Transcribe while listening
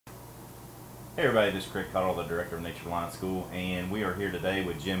Hey everybody, this is Craig Cottle, the Director of Nature Alliance School, and we are here today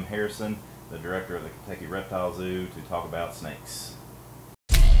with Jim Harrison, the Director of the Kentucky Reptile Zoo, to talk about snakes.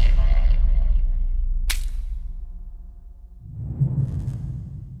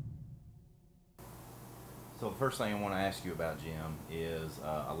 So the first thing I want to ask you about, Jim, is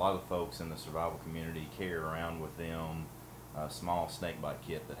a lot of folks in the survival community carry around with them a small snake bite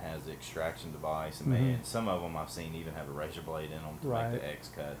kit that has the extraction device, and some of them I've seen even have a razor blade in them to make the X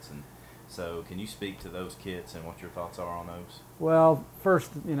cuts. And so, can you speak to those kits and what your thoughts are on those? Well,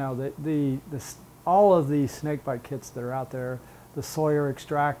 first, you know, all of the snake bite kits that are out there, the Sawyer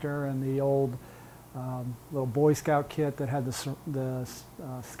extractor and the old little Boy Scout kit that had the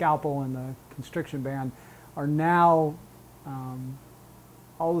scalpel and the constriction band, are now,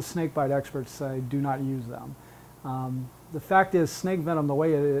 all the snake bite experts say do not use them. The fact is, snake venom, the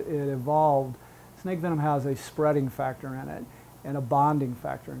way it evolved, snake venom has a spreading factor in it and a bonding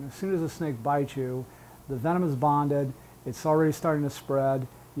factor. And as soon as a snake bites you, the venom is bonded, it's already starting to spread,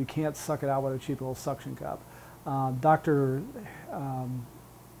 you can't suck it out with a cheap little suction cup. Dr.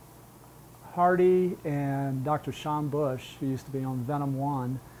 Hardy and Dr. Sean Bush, who used to be on Venom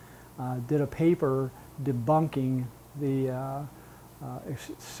 1, did a paper debunking the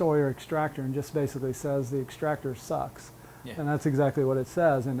Sawyer extractor, and just basically says the extractor sucks. Yeah. And that's exactly what it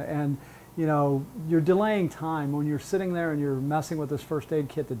says. And you know, you're delaying time. When you're sitting there and you're messing with this first aid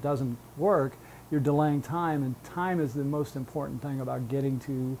kit that doesn't work, you're delaying time, and time is the most important thing about getting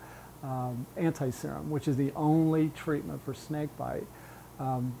to anti-serum, which is the only treatment for snake bite.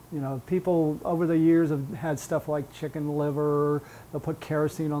 You know, people over the years have had stuff like chicken liver, they'll put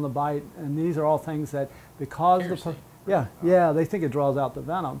kerosene on the bite, and these are all things that, because they think it draws out the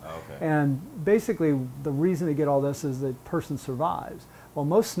venom. Okay. And basically the reason to get all this is that person survives. Well,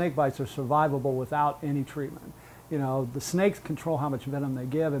 most snake bites are survivable without any treatment. You know, the snakes control how much venom they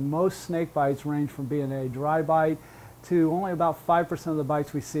give, and most snake bites range from being a dry bite to only about 5% of the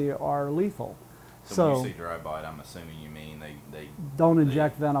bites we see are lethal. So when you say dry bite, I'm assuming you mean they don't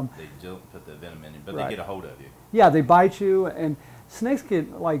inject venom. They don't put the venom in it, but Right. they get a hold of you. Yeah, they bite you, and snakes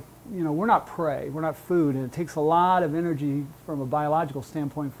get, like, you know, we're not prey, we're not food, and it takes a lot of energy from a biological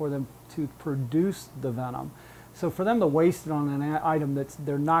standpoint for them to produce the venom. So for them to waste it on an item that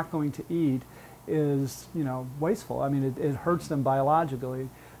they're not going to eat is, you know, wasteful. I mean, it hurts them biologically.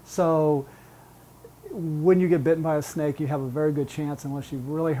 So when you get bitten by a snake, you have a very good chance, unless you've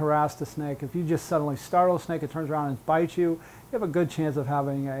really harassed a snake. If you just suddenly startle a snake, it turns around and bites you, you have a good chance of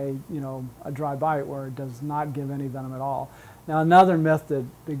having a dry bite where it does not give any venom at all. Now, another myth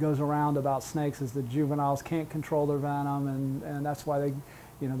that goes around about snakes is that juveniles can't control their venom, and that's why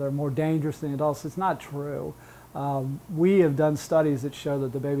they're more dangerous than adults. It's not true. We have done studies that show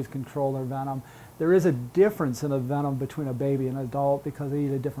that the babies control their venom. There is a difference in the venom between a baby and an adult because they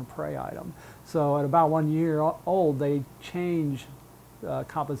eat a different prey item. So at about 1 year old, they change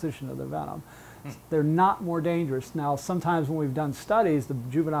composition of their venom. They're not more dangerous. Now, sometimes when we've done studies, the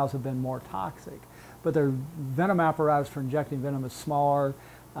juveniles have been more toxic, but their venom apparatus for injecting venom is smaller.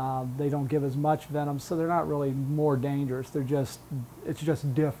 They don't give as much venom, so they're not really more dangerous. It's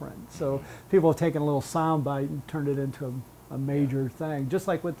just different. So people have taken a little sound bite and turned it into a major thing. Just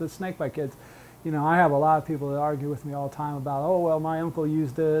like with the snake bite kids. You know, I have a lot of people that argue with me all the time about, oh, well, my uncle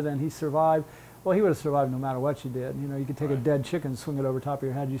used it and he survived. Well, he would have survived no matter what you did. You know, you could take a dead chicken, swing it over top of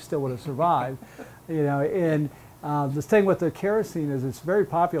your head, you still would have survived. You know, and the thing with the kerosene is it's very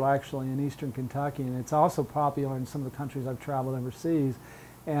popular actually in eastern Kentucky, and it's also popular in some of the countries I've traveled overseas.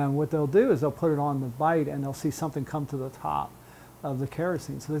 And what they'll do is they'll put it on the bite and they'll see something come to the top of the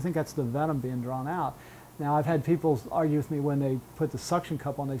kerosene. So they think that's the venom being drawn out. Now, I've had people argue with me when they put the suction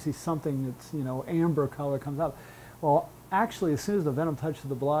cup on, they see something that's, you know, amber color comes up. Well, actually, as soon as the venom touches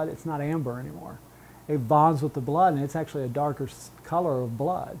the blood, it's not amber anymore. It bonds with the blood, and it's actually a darker color of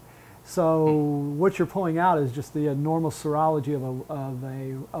blood. So what you're pulling out is just the normal serology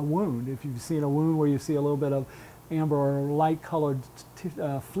of a wound. If you've seen a wound where you see a little bit of amber or light colored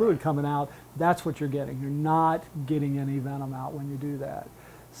fluid coming out, that's what you're getting. You're not getting any venom out when you do that.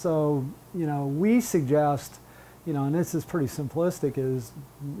 So, you know, we suggest, you know, and this is pretty simplistic, is,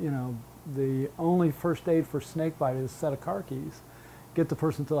 you know, the only first aid for snake bite is a set of car keys. Get the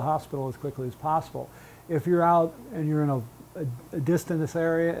person to the hospital as quickly as possible. If you're out and you're in a distant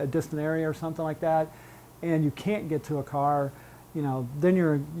area or something like that, and you can't get to a car, you know, then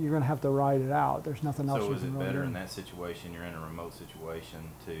you're going to have to ride it out. There's nothing else you can really do. So is it better in that situation, you're in a remote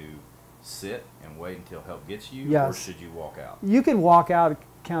situation, to sit and wait until help gets you, or should you walk out? You can walk out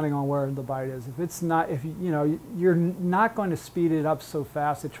counting on where the bite is. If it's not, you know, you're not going to speed it up so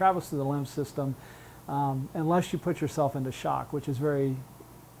fast. It travels through the lymph system unless you put yourself into shock, which is very,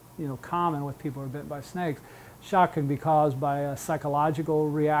 common with people who are bitten by snakes. Shock can be caused by a psychological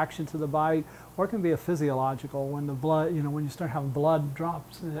reaction to the bite, or it can be a physiological, when the blood, when you start having blood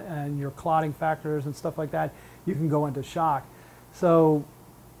drops and your clotting factors and stuff like that, you can go into shock. So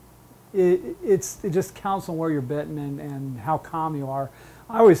it just counts on where you're bitten and how calm you are.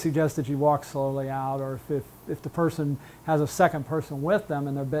 I always suggest that you walk slowly out, or if the person has a second person with them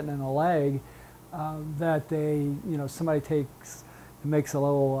and they're bitten in the leg, that somebody makes a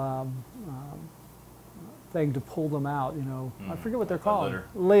little thing to pull them out. I forget what they're called.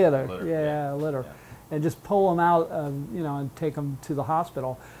 Litter. Yeah, litter. Yeah. And just pull them out, and take them to the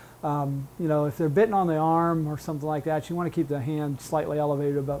hospital. If they're bitten on the arm or something like that, you want to keep the hand slightly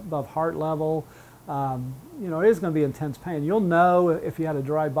elevated above heart level. It is going to be intense pain. You'll know if you had a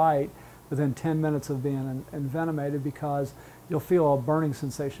dry bite within 10 minutes of being envenomated, because you'll feel a burning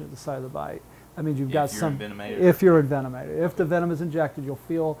sensation at the side of the bite. That means you've got some. If you're envenomated. If the venom is injected, you'll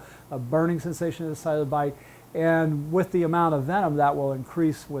feel a burning sensation at the side of the bite. And with the amount of venom, that will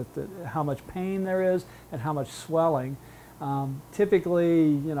increase with how much pain there is and how much swelling.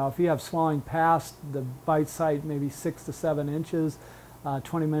 Typically, if you have swelling past the bite site, maybe 6 to 7 inches,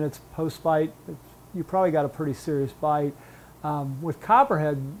 20 minutes post-bite, you probably got a pretty serious bite. With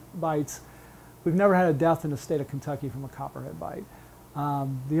copperhead bites, we've never had a death in the state of Kentucky from a copperhead bite.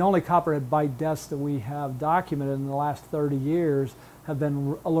 The only copperhead bite deaths that we have documented in the last 30 years have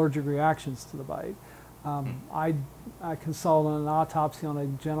been allergic reactions to the bite. I consulted an autopsy on a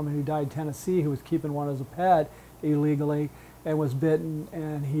gentleman who died in Tennessee who was keeping one as a pet illegally and was bitten,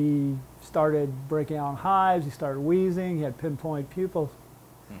 and he started breaking out in hives, he started wheezing, he had pinpoint pupils.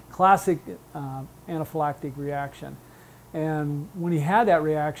 Classic anaphylactic reaction. And when he had that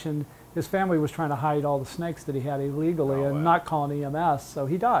reaction, his family was trying to hide all the snakes that he had illegally and not calling EMS, so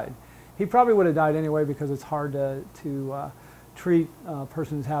he died. He probably would have died anyway, because it's hard to treat a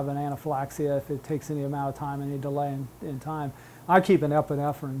person who's having anaphylaxia if it takes any amount of time, any delay in time. I keep an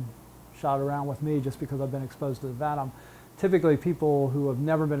epinephrine shot around with me just because I've been exposed to the venom. Typically, people who have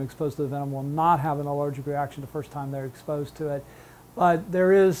never been exposed to the venom will not have an allergic reaction the first time they're exposed to it. But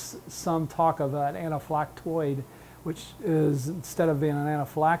there is some talk of an anaphylactoid, which is, instead of being an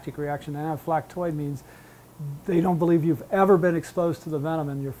anaphylactic reaction, an anaphylactoid means they don't believe you've ever been exposed to the venom,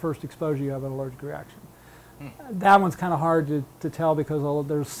 and your first exposure you have an allergic reaction. That one's kind of hard to tell, because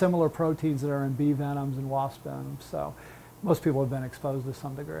there's similar proteins that are in bee venoms and wasp venoms, so most people have been exposed to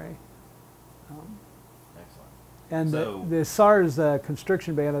some degree. Excellent. And so, the SARS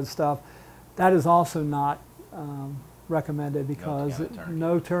constriction band and stuff, that is also not recommended, because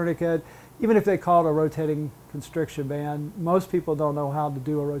no tourniquet. Even if they call it a rotating constriction band, most people don't know how to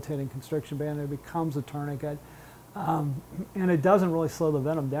do a rotating constriction band. It becomes a tourniquet, and it doesn't really slow the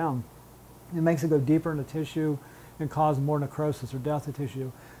venom down. It makes it go deeper into tissue and cause more necrosis or death of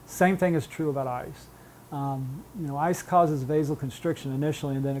tissue. Same thing is true about ice. Ice causes vasoconstriction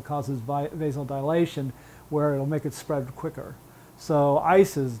initially, and then it causes vasodilation, where it'll make it spread quicker. So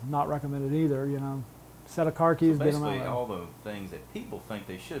ice is not recommended either. Set of car keys, get them out. Basically, all the things that people think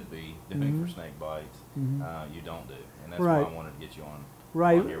they should be doing for snake bites, you don't do, and that's why I wanted to get you on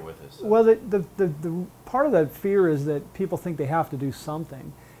here with us. So. Well, the part of that fear is that people think they have to do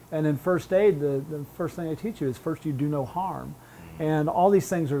something, and in first aid, the first thing they teach you is first you do no harm, and all these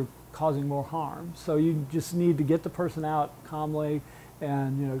things are causing more harm. So you just need to get the person out calmly,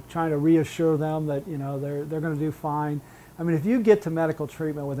 and trying to reassure them that they're going to do fine. I mean, if you get to medical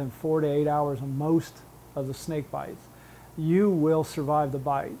treatment within 4 to 8 hours on most of the snake bites, you will survive the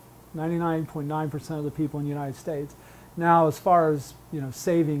bite. 99.9% of the people in the United States. Now, as far as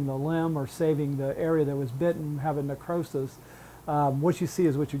saving the limb or saving the area that was bitten, having necrosis, what you see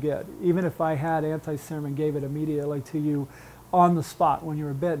is what you get. Even if I had anti-serum and gave it immediately to you on the spot when you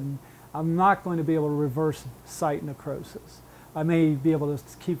were bitten, I'm not going to be able to reverse site necrosis. I may be able to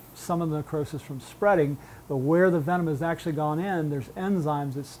keep some of the necrosis from spreading, but where the venom has actually gone in, there's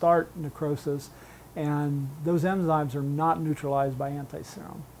enzymes that start necrosis, and those enzymes are not neutralized by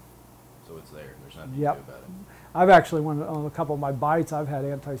anti-serum. So it's there. There's nothing you can do about it. I've actually, on a couple of my bites, I've had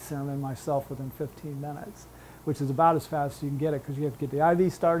anti-serum in myself within 15 minutes, which is about as fast as you can get it, because you have to get the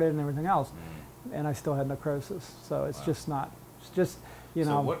IV started and everything else. And I still had necrosis. So it's just not, it's just,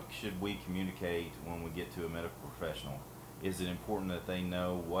 So what should we communicate when we get to a medical professional? Is it important that they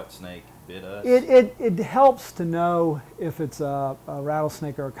know what snake bit us? It helps to know if it's a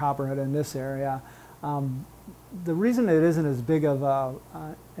rattlesnake or a copperhead in this area. The reason it isn't as big of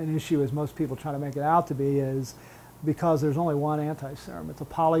an issue as most people try to make it out to be is because there's only one anti-serum. It's a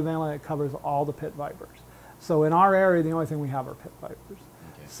polyvalent. It covers all the pit vipers. So in our area, the only thing we have are pit vipers.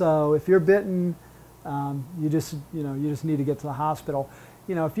 Okay. So if you're bitten, you just need to get to the hospital.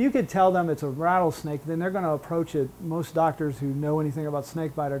 you know, if you could tell them it's a rattlesnake, then they're going to approach it. Most doctors who know anything about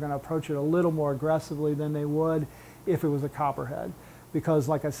snakebite are going to approach it a little more aggressively than they would if it was a copperhead. Because,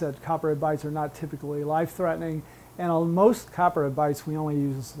 like I said, copperhead bites are not typically life-threatening, and on most copperhead bites we only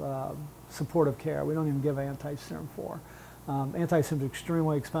use supportive care. We don't even give anti-serum for. Anti-serum is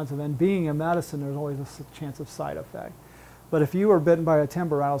extremely expensive, and being a medicine, there's always a chance of side effect. But if you were bitten by a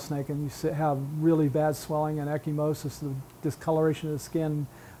timber rattlesnake and you have really bad swelling and ecchymosis, the discoloration of the skin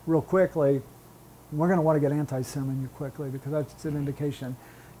real quickly, we're going to want to get anti-serum in you quickly because that's an indication.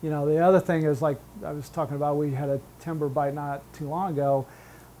 You know, the other thing is, like I was talking about, we had a timber bite not too long ago.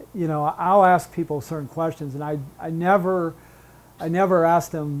 You know, I'll ask people certain questions, and I never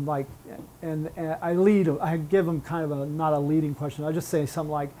ask them like, and I give them kind of not a leading question. I just say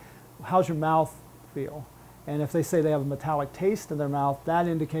something like, how's your mouth feel? And if they say they have a metallic taste in their mouth, that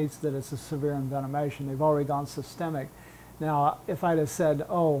indicates that it's a severe envenomation. They've already gone systemic. Now, if I'd have said,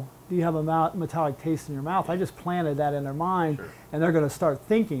 oh, do you have a metallic taste in your mouth? I just planted that in their mind, sure, and they're going to start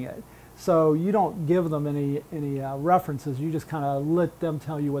thinking it. So you don't give them any references. You just kind of let them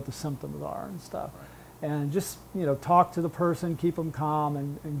tell you what the symptoms are and stuff. Right. And just, you know, talk to the person, keep them calm,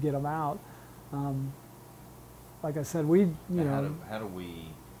 and get them out. Like I said, we, you know. How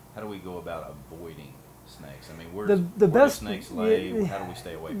do we go about avoiding snakes? I mean, where do snakes lay? How do we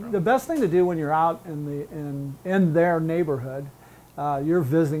stay away from them? The best thing to do when you're out in their neighborhood, you're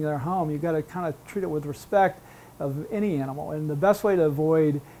visiting their home, you've got to kind of treat it with respect of any animal. And the best way to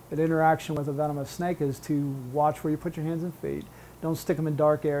avoid an interaction with a venomous snake is to watch where you put your hands and feet. Don't stick them in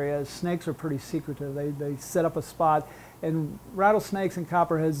dark areas. Snakes are pretty secretive. They set up a spot, and rattlesnakes and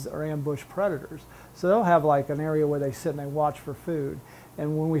copperheads are ambush predators. So they'll have like an area where they sit and they watch for food.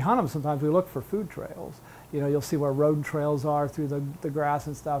 And when we hunt them, sometimes we look for food trails. You know, you'll see where rodent trails are through the grass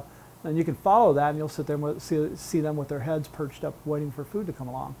and stuff. And you can follow that, and you'll sit there and see them with their heads perched up waiting for food to come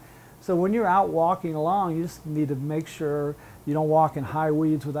along. So when you're out walking along, you just need to make sure you don't walk in high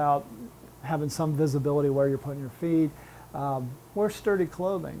weeds without having some visibility where you're putting your feet. Wear sturdy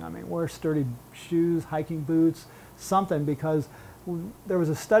clothing. I mean, wear sturdy shoes, hiking boots, something, because there was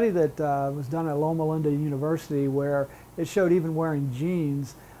a study that was done at Loma Linda University where it showed even wearing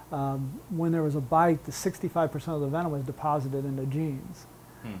jeans, when there was a bite, the 65% of the venom was deposited in the jeans.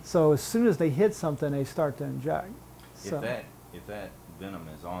 So as soon as they hit something, they start to inject. So if that venom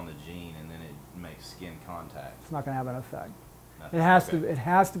is on the jean and then it makes skin contact, it's not going to have an effect. Nothing. It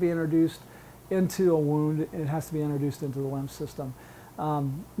has to be introduced into a wound. It has to be introduced into the lymph system.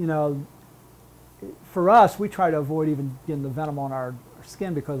 You know, for us, we try to avoid even getting the venom on our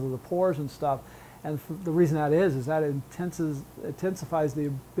skin because of the pores and stuff. And the reason that is that it intensifies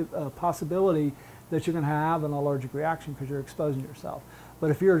the possibility that you're going to have an allergic reaction because you're exposing yourself. But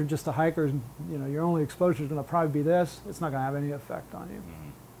if you're just a hiker, you know, your only exposure is going to probably be this. It's not going to have any effect on you.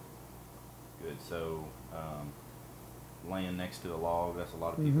 Mm-hmm. Good. So laying next to a log, that's a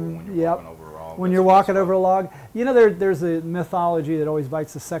lot of people when you're walking over a log. When you're walking over a log, you know, there's a mythology that always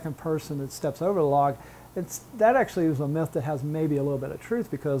bites the second person that steps over the log. That actually is a myth that has maybe a little bit of truth,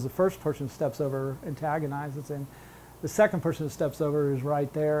 because the first person steps over antagonizes, and the second person that steps over is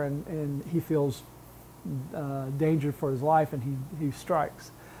right there, and he feels danger for his life, and he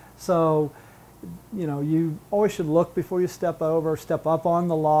strikes. So, you know, you always should look before you step over, step up on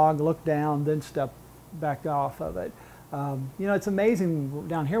the log, look down, then step back off of it. You know, it's amazing,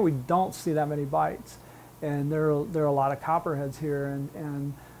 down here we don't see that many bites, and there are a lot of copperheads here,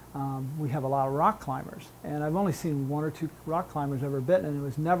 and we have a lot of rock climbers, and I've only seen 1 or 2 rock climbers ever bitten, and it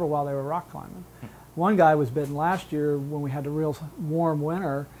was never while they were rock climbing. One guy was bitten last year when we had a real warm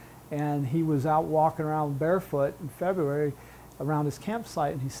winter, and he was out walking around barefoot in February around his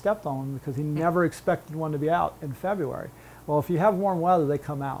campsite, and he stepped on one because he never expected one to be out in February. Well, if you have warm weather, they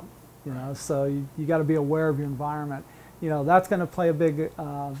come out, you know, so you got to be aware of your environment. You know, that's going to play a big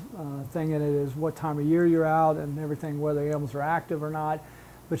thing in it, is what time of year you're out and everything, whether the animals are active or not.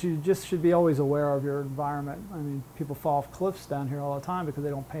 But you just should be always aware of your environment. I mean, people fall off cliffs down here all the time because they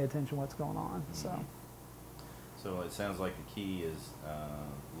don't pay attention to what's going on. So it sounds like the key is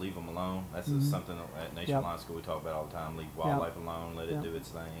leave them alone. That's something at Nation Lion School we talk about all the time. Leave wildlife alone, let it do its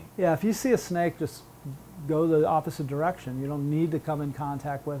thing. Yeah, if you see a snake, just go the opposite direction. You don't need to come in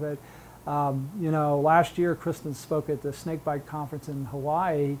contact with it. You know, last year Kristen spoke at the snakebite conference in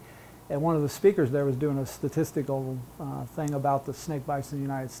Hawaii, and one of the speakers there was doing a statistical thing about the snake bites in the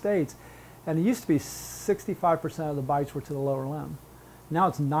United States. And it used to be 65% of the bites were to the lower limb. Now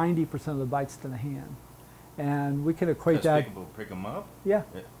it's 90% of the bites to the hand. And we can equate that. People pick them up? Yeah.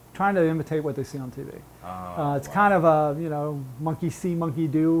 trying to imitate what they see on TV. It's Wow. kind of a, you know, monkey see, monkey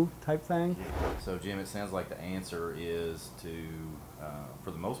do type thing. So Jim, it sounds like the answer is to,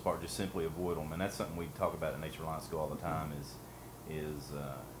 for the most part, just simply avoid them, and that's something we talk about in Nature Alliance School all the time. Is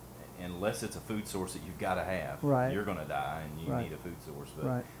unless it's a food source that you've got to have, Right. you're going to die, and you Right. need a food source. But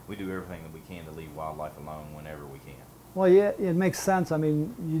Right. we do everything that we can to leave wildlife alone whenever we can. Well, yeah, it makes sense. I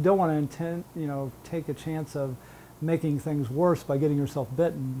mean, you don't want to take a chance of making things worse by getting yourself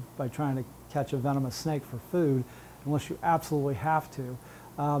bitten by trying to catch a venomous snake for food, unless you absolutely have to.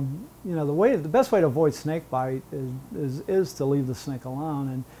 You know, the best way to avoid snake bite is to leave the snake alone.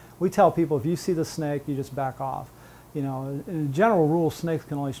 And we tell people, if you see the snake, you just back off. You know, in a general rule, snakes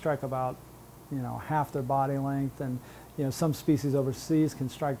can only strike about, you know, half their body length, and you know, some species overseas can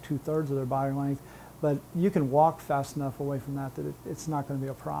strike 2/3 of their body length. But you can walk fast enough away from that it's not going to be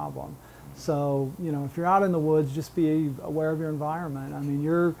a problem. So, you know, if you're out in the woods, just be aware of your environment. I mean,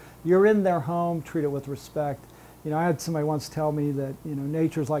 you're in their home, treat it with respect. You know, I had somebody once tell me that, you know,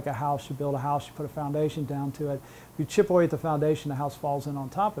 nature's like a house. You build a house, you put a foundation down to it. If you chip away at the foundation, the house falls in on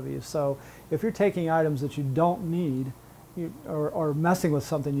top of you. So if you're taking items that you don't need, or messing with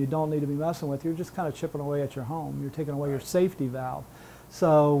something you don't need to be messing with, you're just kind of chipping away at your home. You're taking away your safety valve.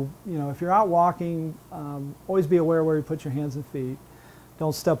 So, you know, if you're out walking, always be aware where you put your hands and feet.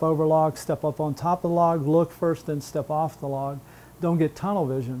 Don't step over logs, step up on top of the log, look first, then step off the log. Don't get tunnel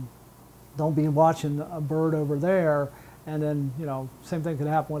vision. Don't be watching a bird over there, and then, you know, same thing could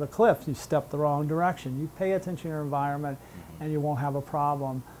happen with a cliff. You step the wrong direction. You pay attention to your environment, and you won't have a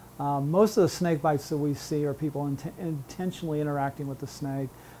problem. Most of the snake bites that we see are people intentionally interacting with the snake.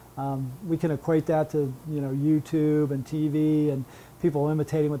 We can equate that to, you know, YouTube and TV and people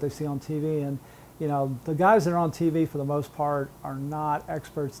imitating what they see on TV. And, you know, the guys that are on TV for the most part are not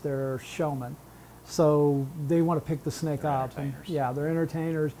experts, they're showmen. So they want to pick the snake up. And, yeah, they're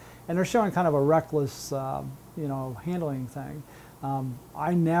entertainers. And they're showing kind of a reckless, you know, handling thing.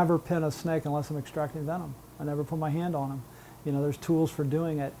 I never pin a snake unless I'm extracting venom. I never put my hand on them. You know, there's tools for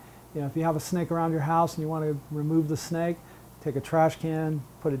doing it. You know, if you have a snake around your house and you want to remove the snake, take a trash can,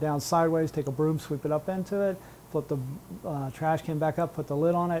 put it down sideways, take a broom, sweep it up into it, flip the trash can back up, put the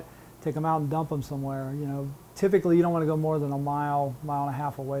lid on it, take them out and dump them somewhere. You know, typically you don't want to go more than a mile, mile and a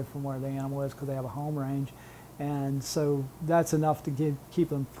half away from where the animal is because they have a home range. And so that's enough to keep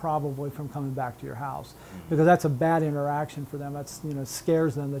them probably from coming back to your house, because that's a bad interaction for them. That's, you know,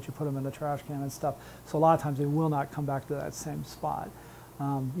 scares them that you put them in the trash can and stuff. So a lot of times they will not come back to that same spot.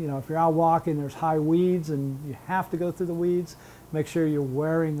 You know, if you're out walking, there's high weeds and you have to go through the weeds, make sure you're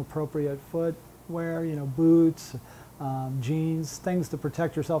wearing appropriate footwear, you know, boots, jeans, things to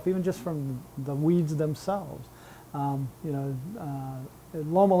protect yourself, even just from the weeds themselves. You know,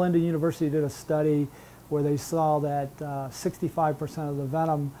 Loma Linda University did a study where they saw that 65% of the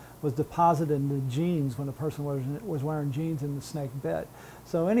venom was deposited in the jeans when the person was wearing jeans and the snake bit.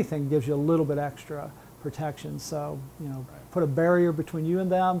 So anything gives you a little bit extra protection. So, you know, put a barrier between you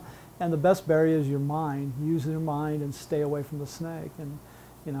and them, and the best barrier is your mind. Use your mind and stay away from the snake. And,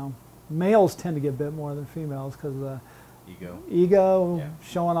 you know, males tend to get bit more than females because of the ego, yeah,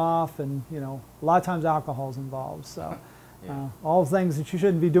 showing off, and, you know, a lot of times alcohol is involved. So yeah, all things that you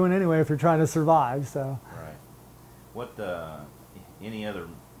shouldn't be doing anyway if you're trying to survive. So right. What any other,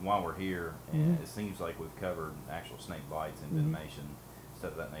 while we're here, and it seems like we've covered actual snake bites and venomation,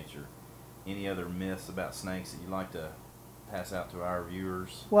 stuff of that nature. Any other myths about snakes that you'd like to pass out to our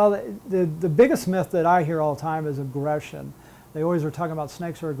viewers? Well, the biggest myth that I hear all the time is aggression. They always are talking about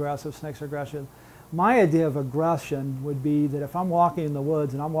snakes are aggressive, snakes are aggressive. My idea of aggression would be that if I'm walking in the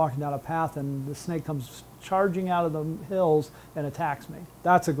woods and I'm walking down a path and the snake comes charging out of the hills and attacks me,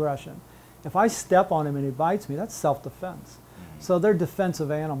 that's aggression. If I step on him and he bites me, that's self-defense. So they're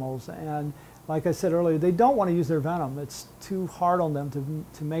defensive animals, and like I said earlier, they don't want to use their venom. It's too hard on them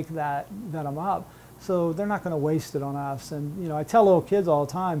to make that venom up. So they're not going to waste it on us. And, you know, I tell little kids all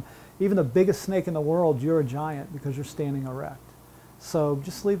the time, even the biggest snake in the world, you're a giant because you're standing erect. So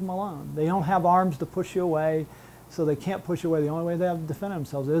just leave them alone. They don't have arms to push you away, so they can't push you away. The only way they have to defend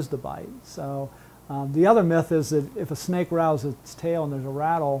themselves is to bite. So the other myth is that if a snake rouses its tail and there's a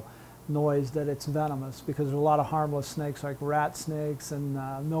rattle noise, that it's venomous, because there's a lot of harmless snakes like rat snakes and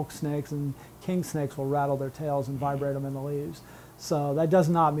milk snakes, and king snakes will rattle their tails and vibrate them in the leaves. So that does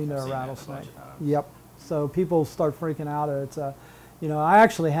not mean they're a rattlesnake. Yep. So people start freaking out. It's you know, I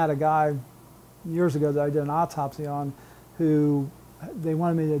actually had a guy years ago that I did an autopsy on who they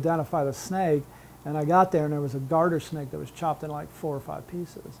wanted me to identify the snake, and I got there and there was a garter snake that was chopped in like 4 or 5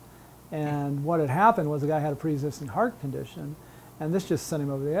 pieces. And what had happened was the guy had a pre-existing heart condition, and this just sent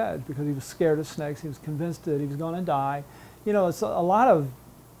him over the edge because he was scared of snakes. He was convinced that he was going to die. You know, it's a lot of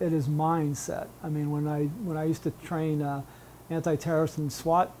it is mindset. I mean, when I used to train anti-terrorist and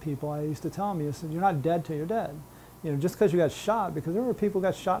SWAT people, I used to tell them, I said, you're not dead till you're dead. You know, just because you got shot, because there were people who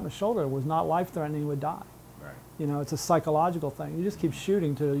got shot in the shoulder, it was not life-threatening, would die. Right. You know, it's a psychological thing. You just keep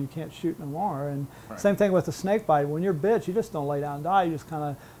shooting till you can't shoot no more. And Right. same thing with the snake bite. When you're bit, you just don't lay down and die. You just kind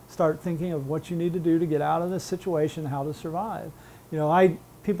of start thinking of what you need to do to get out of this situation, how to survive. You know,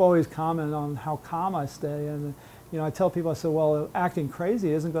 people always comment on how calm I stay, and you know, I tell people, I say, well, acting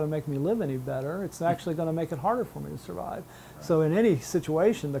crazy isn't going to make me live any better. It's actually going to make it harder for me to survive. Right. So in any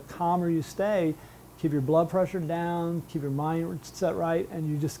situation, the calmer you stay, keep your blood pressure down, keep your mind set right, and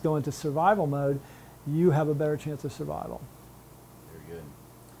you just go into survival mode, you have a better chance of survival. Very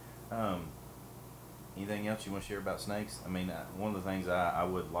good. Anything else you want to share about snakes? I mean, one of the things I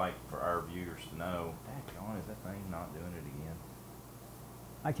would like for our viewers to know, daggone, is that thing not doing it again?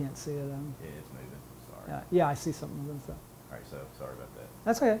 I can't see it. Yeah, it's moving. Sorry. Yeah, I see something moving. So. All right, so sorry about that.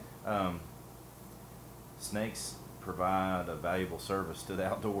 That's okay. Snakes provide a valuable service to the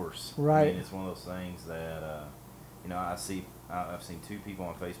outdoors. Right. I mean, it's one of those things that, you know, I've seen 2 people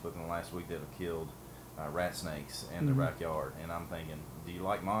on Facebook in the last week that have killed rat snakes in their backyard, and I'm thinking, do you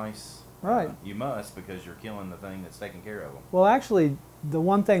like mice? Right. You must, because you're killing the thing that's taking care of them. Well, actually, the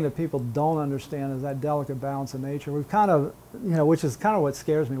one thing that people don't understand is that delicate balance of nature. We've kind of, you know, which is kind of what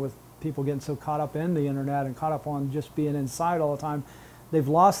scares me with people getting so caught up in the internet and caught up on just being inside all the time. They've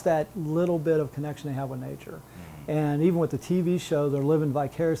lost that little bit of connection they have with nature. And even with the TV show, they're living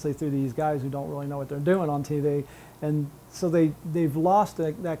vicariously through these guys who don't really know what they're doing on TV. And so they've lost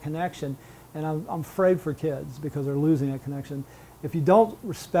that connection. And I'm afraid for kids because they're losing that connection. If you don't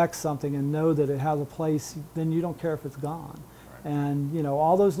respect something and know that it has a place, then you don't care if it's gone. Right. And you know,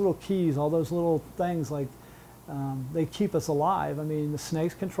 all those little keys, all those little things, like they keep us alive. I mean, the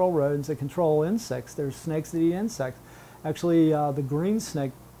snakes control rodents, they control insects. There's snakes that eat insects. Actually, the green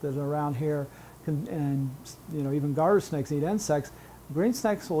snake that's around here, and you know, even garter snakes eat insects. Green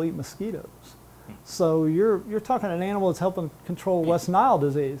snakes will eat mosquitoes. So you're talking an animal that's helping control West Nile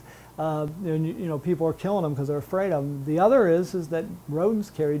disease. And you know, people are killing them because they're afraid of them. The other is that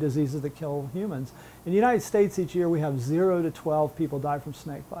rodents carry diseases that kill humans. In the United States, each year we have 0 to 12 people die from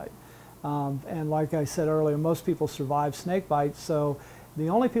snake bite. And like I said earlier, most people survive snake bite. So the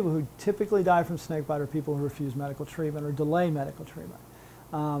only people who typically die from snake bite are people who refuse medical treatment or delay medical treatment.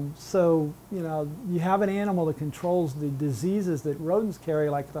 So, you know, you have an animal that controls the diseases that rodents carry,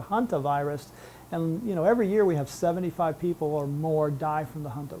 like the hantavirus. And, you know, every year we have 75 people or more die from the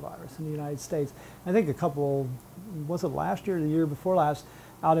hantavirus in the United States. I think a couple, was it last year or the year before last,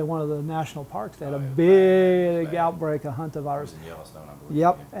 out in one of the national parks, they had a big outbreak of hantavirus. In Yellowstone, I believe.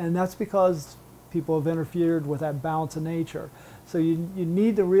 Yep, and that's because people have interfered with that balance of nature. So you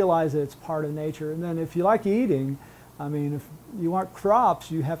need to realize that it's part of nature. And then if you like eating, I mean, if you want crops,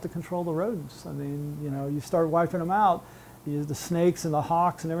 you have to control the rodents. I mean, you know, you start wiping them out, the snakes and the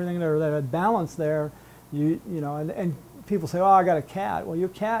hawks and everything that are balanced there, you know, and people say, oh, I got a cat. Well, your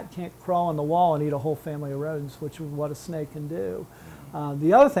cat can't crawl on the wall and eat a whole family of rodents, which is what a snake can do.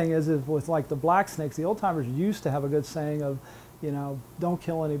 The other thing is with like the black snakes, the old timers used to have a good saying of, you know, don't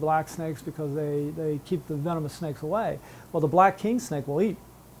kill any black snakes because they keep the venomous snakes away. Well, the black king snake will eat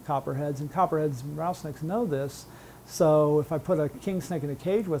copperheads, and copperheads and rattlesnakes snakes know this. So if I put a king snake in a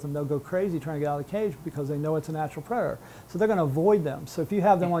cage with them, they'll go crazy trying to get out of the cage because they know it's a natural predator. So they're going to avoid them. So if you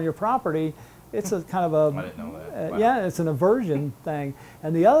have them on your property, it's a kind of a, I didn't know that. Wow. Yeah, it's an aversion thing.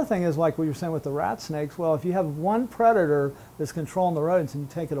 And the other thing is like what you're saying with the rat snakes. Well, if you have one predator that's controlling the rodents and you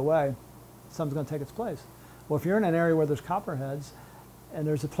take it away, something's going to take its place. Well, if you're in an area where there's copperheads and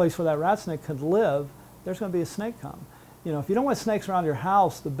there's a place where that rat snake could live, there's going to be a snake come. You know, if you don't want snakes around your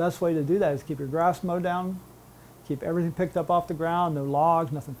house, the best way to do that is keep your grass mowed down, keep everything picked up off the ground, no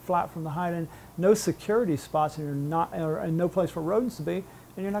logs, nothing flat from the hide-in, no security spots, and no place for rodents to be,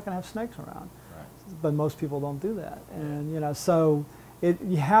 and you're not going to have snakes around. Right. But most people don't do that, and you know, so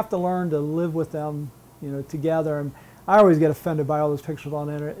you have to learn to live with them, you know, together. And I always get offended by all those pictures on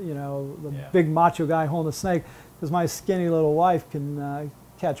the internet, you know, the big macho guy holding a snake, because my skinny little wife can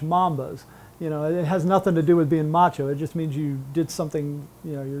catch mambas. You know, it has nothing to do with being macho. It just means you did something,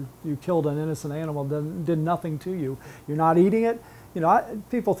 you know, you killed an innocent animal, did nothing to you. You're not eating it. You know,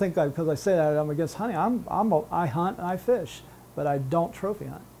 people think because I say that I'm against hunting. I hunt and I fish, but I don't trophy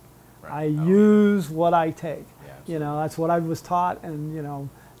hunt. Right. I use what I take. Yeah, you know, that's what I was taught. And, you know,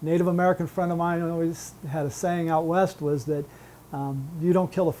 Native American friend of mine always had a saying out west was that you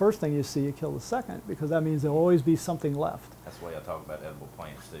don't kill the first thing you see, you kill the second, because that means there'll always be something left. That's the way I talk about edible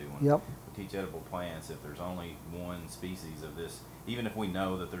plants too. When we teach edible plants, if there's only one species of this, even if we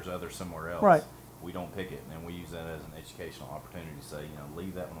know that there's others somewhere else, right. we don't pick it, and we use that as an educational opportunity to say, you know,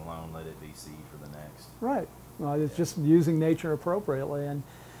 leave that one alone, let it be seed for the next. Right. Well, it's just using nature appropriately, and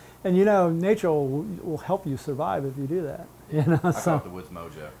you know, nature will help you survive if you do that. You know, I call it the woods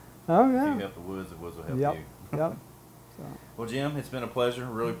mojo. Oh yeah. If you help the woods will help Yep. you. Yep. So. Well, Jim, it's been a pleasure.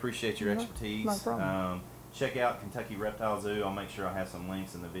 Really appreciate your Yeah, expertise. no problem. Check out Kentucky Reptile Zoo. I'll make sure I have some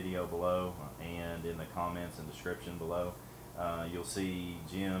links in the video below and in the comments and description below. You'll see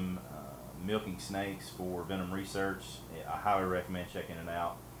Jim milking snakes for venom research. I highly recommend checking it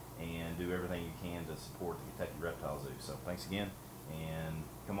out and do everything you can to support the Kentucky Reptile Zoo. So thanks again, and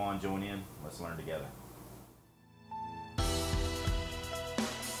come on, join in. Let's learn together.